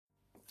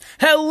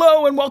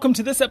Hello and welcome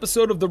to this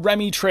episode of the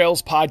Remy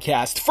Trails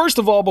podcast. First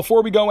of all,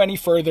 before we go any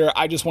further,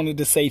 I just wanted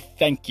to say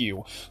thank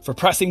you for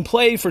pressing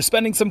play, for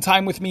spending some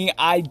time with me.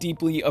 I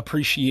deeply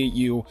appreciate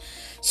you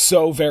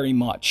so very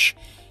much.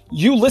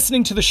 You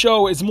listening to the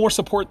show is more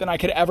support than I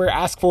could ever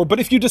ask for, but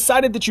if you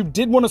decided that you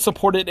did want to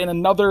support it in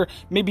another,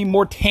 maybe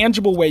more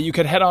tangible way, you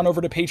could head on over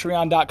to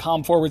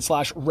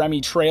patreon.com/Remy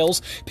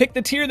Trails, pick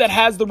the tier that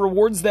has the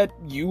rewards that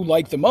you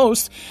like the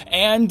most,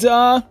 and,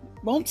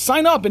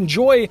 sign up.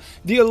 Enjoy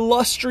the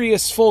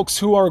illustrious folks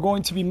who are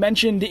going to be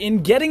mentioned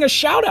in getting a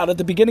shout out at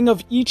the beginning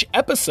of each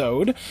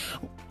episode.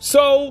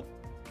 So,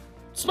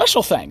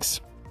 special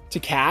thanks to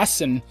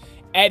Cass and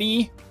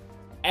Eddie,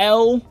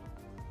 Elle,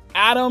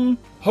 Adam,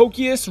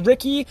 Hokius,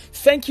 Ricky.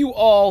 Thank you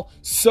all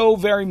so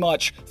very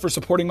much for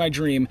supporting my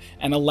dream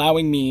and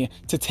allowing me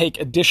to take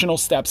additional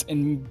steps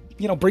in,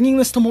 bringing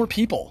this to more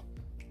people.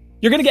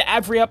 You're going to get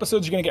ad-free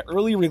episodes, you're going to get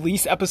early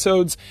release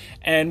episodes,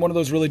 and one of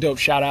those really dope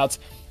shout-outs,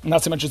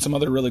 not to mention some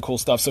other really cool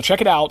stuff. So check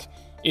it out,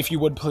 if you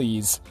would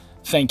please.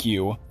 Thank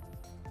you.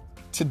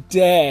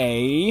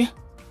 Today,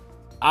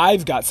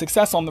 I've got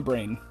success on the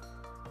brain.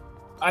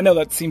 I know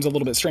that seems a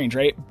little bit strange,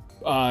 right?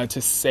 To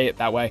say it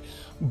that way.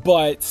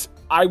 But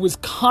I was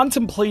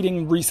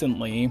contemplating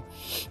recently,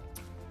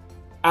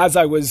 as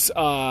I was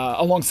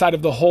alongside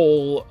of the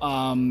whole,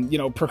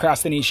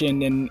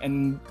 procrastination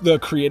and the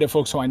creative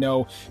folks who I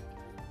know,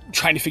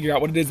 trying to figure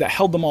out what it is that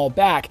held them all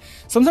back.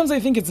 Sometimes I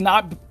think it's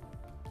not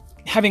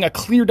having a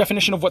clear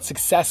definition of what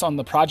success on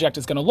the project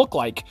is going to look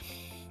like.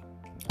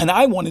 And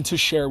I wanted to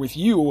share with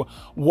you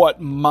what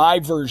my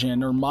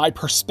version or my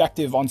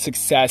perspective on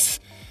success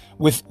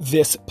with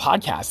this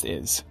podcast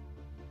is.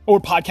 Or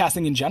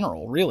podcasting in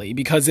general, really.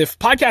 Because if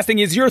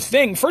podcasting is your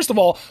thing, first of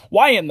all,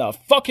 why in the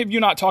fuck have you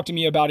not talked to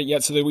me about it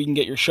yet so that we can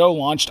get your show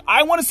launched?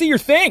 I want to see your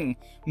thing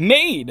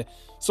made.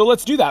 So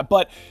let's do that.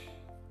 But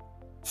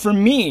for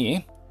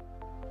me,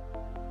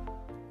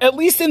 at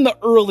least in the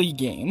early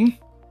game,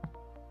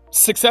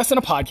 success in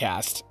a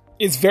podcast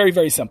is very,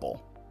 very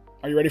simple.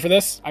 Are you ready for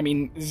this? I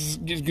mean, this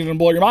is going to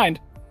blow your mind.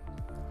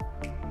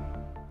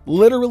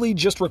 Literally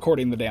just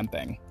recording the damn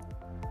thing.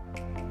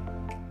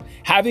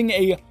 Having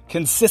a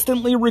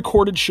consistently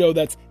recorded show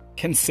that's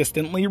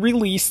consistently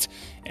released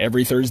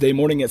every Thursday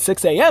morning at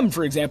 6 a.m.,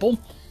 for example.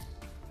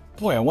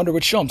 Boy, I wonder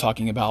which show I'm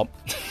talking about.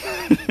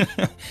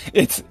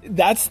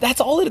 That's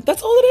all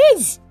it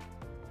is.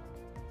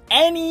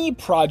 Any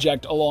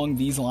project along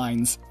these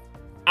lines,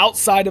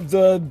 outside of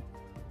the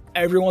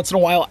every once in a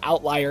while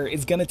outlier,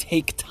 is going to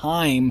take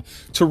time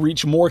to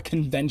reach more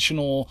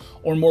conventional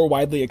or more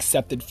widely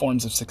accepted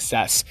forms of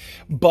success.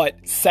 But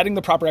setting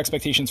the proper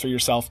expectations for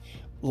yourself,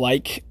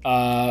 like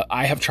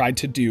I have tried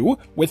to do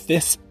with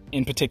this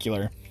in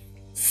particular,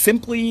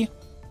 simply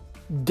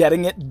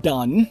getting it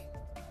done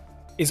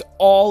is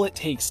all it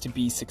takes to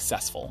be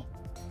successful.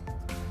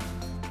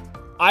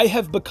 I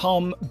have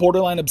become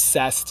borderline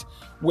obsessed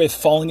with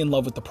falling in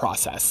love with the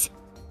process.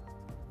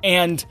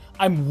 And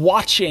I'm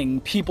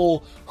watching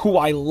people who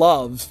I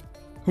love,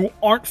 who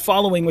aren't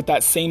following with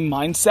that same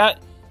mindset,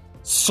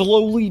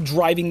 slowly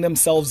driving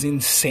themselves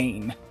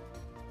insane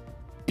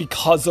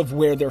because of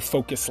where their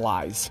focus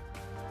lies.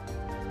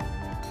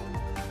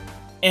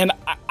 And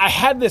I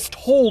had this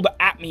told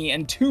at me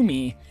and to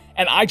me,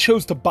 and I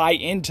chose to buy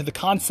into the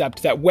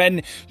concept that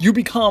when you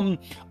become,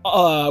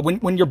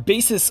 when your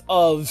basis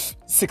of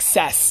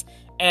success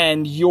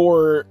and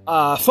your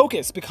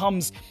focus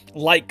becomes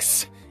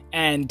likes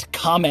and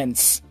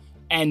comments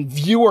and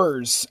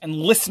viewers and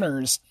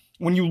listeners,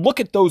 when you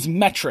look at those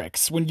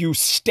metrics, when you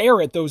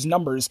stare at those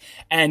numbers,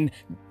 and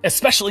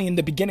especially in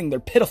the beginning, they're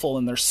pitiful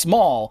and they're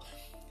small,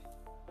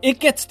 it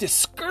gets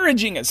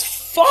discouraging as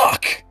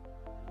fuck.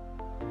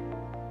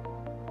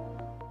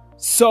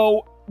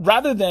 So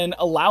rather than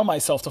allow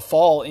myself to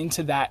fall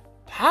into that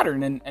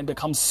pattern and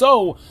become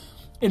so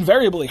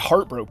invariably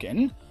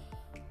heartbroken,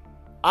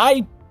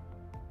 I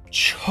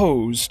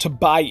chose to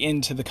buy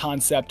into the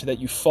concept that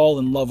you fall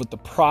in love with the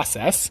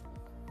process.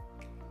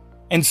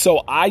 And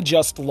so I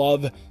just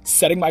love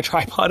setting my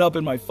tripod up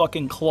in my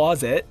fucking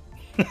closet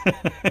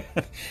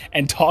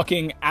and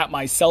talking at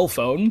my cell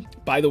phone.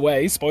 By the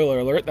way, spoiler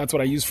alert, that's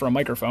what I use for a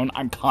microphone.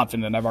 I'm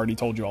confident I've already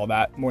told you all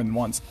that more than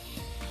once.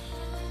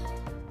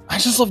 I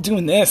just love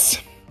doing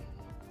this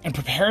and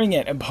preparing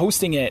it and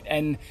posting it.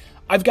 And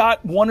I've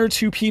got one or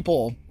two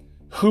people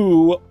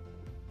who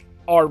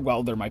are,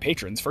 they're my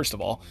patrons, first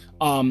of all,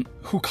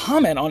 who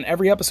comment on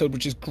every episode,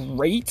 which is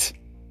great.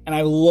 And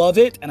I love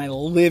it and I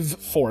live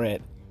for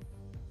it.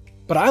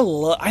 But I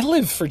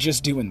live for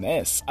just doing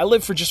this. I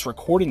live for just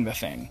recording the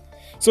thing.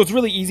 So it's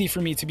really easy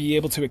for me to be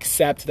able to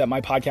accept that my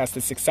podcast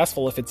is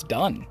successful if it's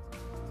done.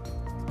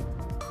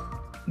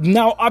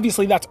 Now,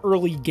 obviously, that's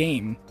early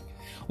game.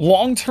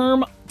 Long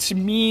term, to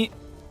me,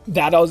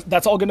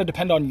 that's all going to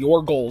depend on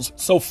your goals.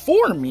 So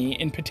for me,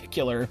 in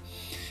particular,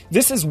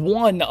 this is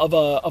one of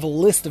a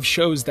list of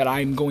shows that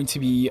I'm going to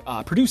be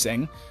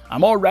producing.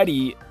 I'm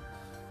already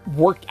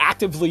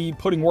actively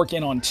putting work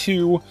in on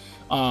 2,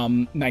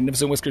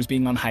 Magnificent Whiskers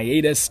being on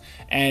hiatus,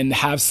 and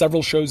have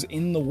several shows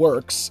in the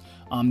works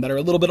that are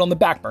a little bit on the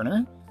back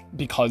burner.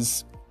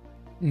 because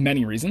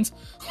many reasons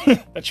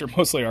that you're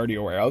mostly already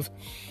aware of.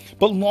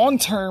 But long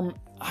term,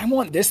 I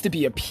want this to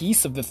be a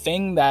piece of the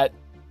thing that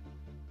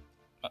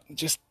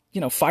just,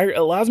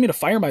 allows me to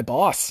fire my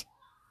boss.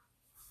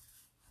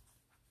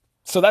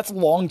 So that's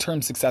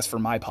long-term success for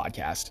my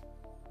podcast.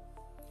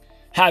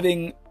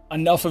 Having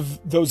enough of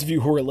those of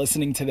you who are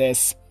listening to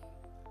this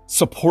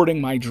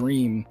supporting my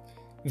dream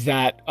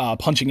that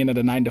punching in at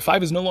a 9 to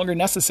 5 is no longer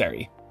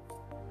necessary.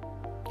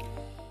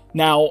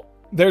 Now,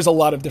 there's a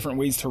lot of different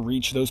ways to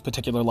reach those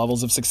particular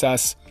levels of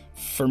success.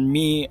 For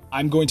me,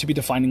 I'm going to be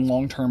defining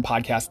long-term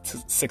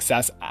podcast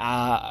success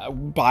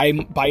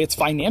by its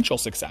financial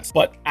success.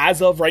 But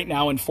as of right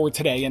now and for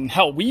today, and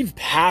hell, we've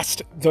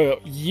passed the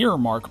year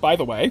mark, by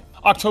the way.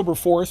 October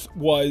 4th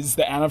was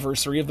the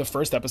anniversary of the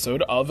first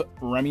episode of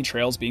Remy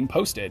Trails being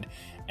posted.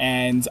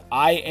 And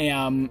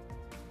I've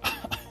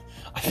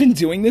been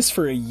doing this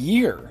for a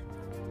year.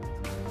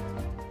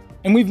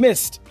 And we've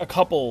missed a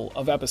couple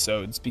of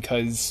episodes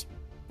because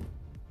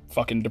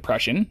fucking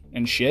depression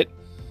and shit.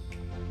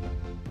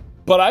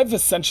 But I've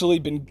essentially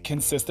been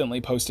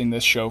consistently posting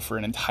this show for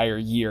an entire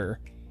year.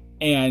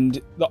 And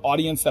the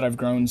audience that I've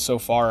grown so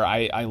far,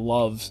 I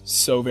love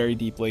so very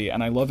deeply.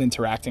 And I love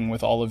interacting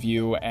with all of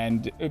you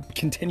and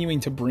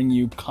continuing to bring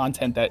you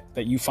content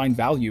that you find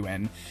value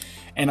in.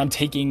 And I'm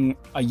taking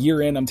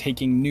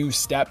new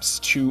steps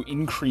to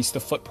increase the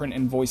footprint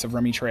and voice of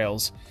Remy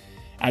Trails,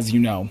 as you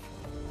know.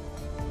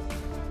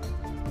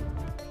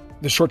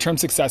 The short-term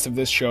success of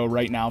this show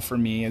right now for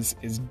me is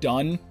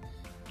done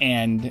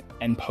and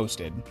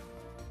posted.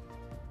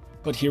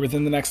 But here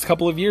within the next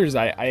couple of years,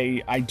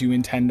 I do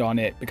intend on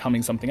it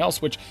becoming something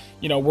else, which,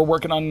 we're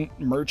working on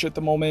merch at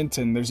the moment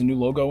and there's a new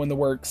logo in the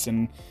works,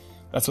 and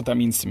that's what that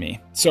means to me.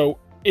 So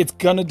it's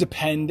going to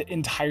depend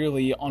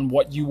entirely on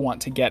what you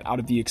want to get out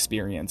of the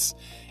experience.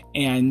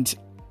 And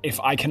if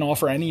I can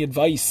offer any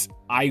advice,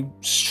 I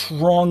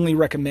strongly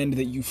recommend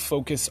that you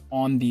focus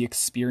on the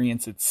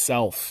experience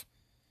itself.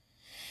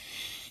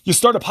 You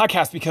start a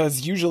podcast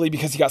because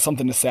you got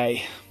something to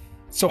say.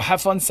 So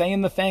have fun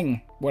saying the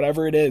thing,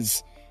 whatever it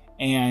is,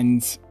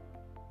 and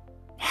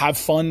have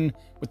fun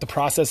with the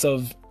process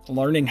of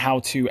learning how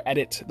to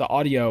edit the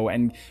audio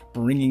and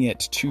bringing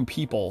it to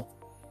people.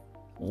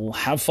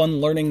 Have fun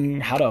learning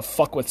how to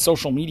fuck with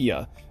social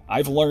media.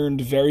 I've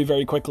learned very,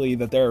 very quickly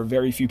that there are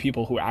very few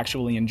people who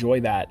actually enjoy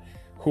that,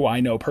 who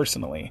I know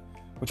personally,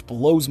 which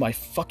blows my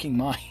fucking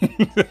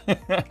mind,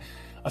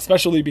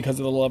 especially because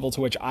of the level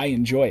to which I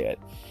enjoy it.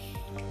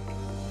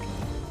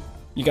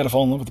 You got to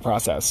fall in love with the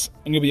process,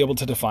 and you'll be able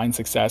to define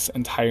success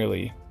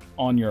entirely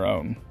on your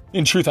own.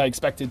 In truth, I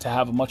expected to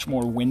have a much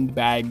more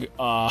windbag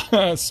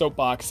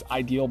soapbox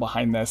ideal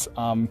behind this,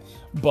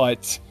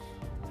 but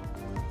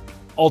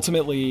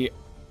ultimately,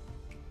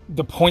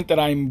 the point that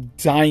I'm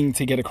dying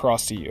to get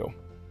across to you,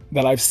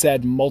 that I've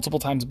said multiple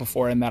times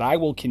before, and that I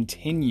will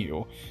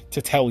continue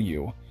to tell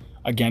you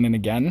again and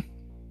again,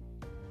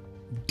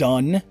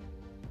 done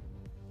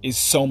is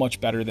so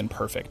much better than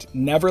perfect.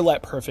 Never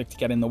let perfect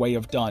get in the way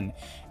of done,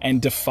 and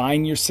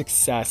define your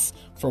success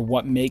for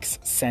what makes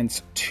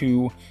sense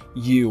to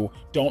you.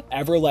 Don't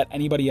ever let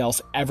anybody else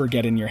ever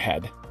get in your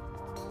head.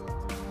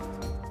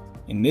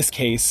 In this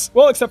case,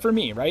 well, except for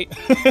me, right?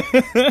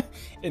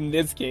 In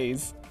this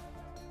case,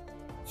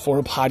 for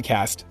a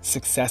podcast,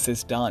 success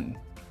is done.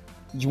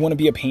 You want to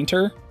be a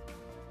painter?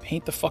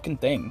 Paint the fucking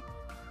thing.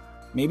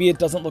 Maybe it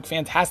doesn't look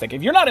fantastic.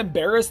 If you're not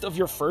embarrassed of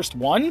your first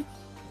one,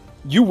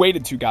 you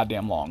waited too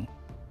goddamn long.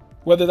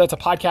 Whether that's a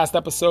podcast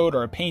episode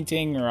or a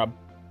painting or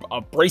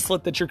a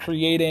bracelet that you're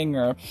creating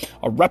or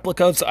a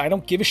replica of, I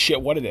don't give a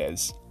shit what it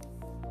is.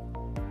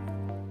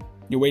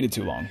 You waited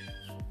too long.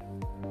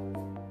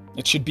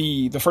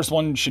 The first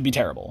one should be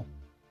terrible.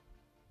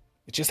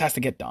 It just has to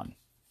get done.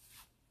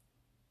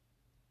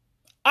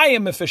 I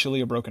am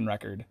officially a broken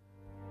record.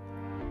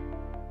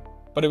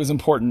 But it was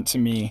important to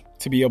me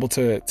to be able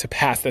to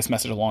pass this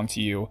message along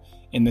to you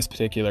in this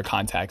particular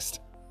context.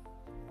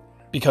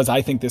 Because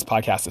I think this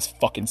podcast is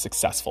fucking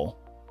successful.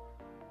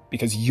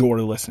 Because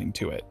you're listening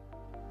to it.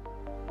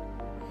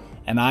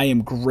 And I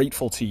am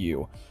grateful to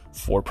you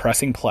for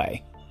pressing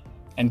play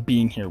and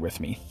being here with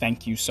me.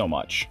 Thank you so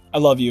much. I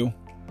love you.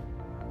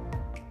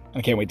 And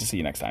I can't wait to see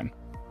you next time.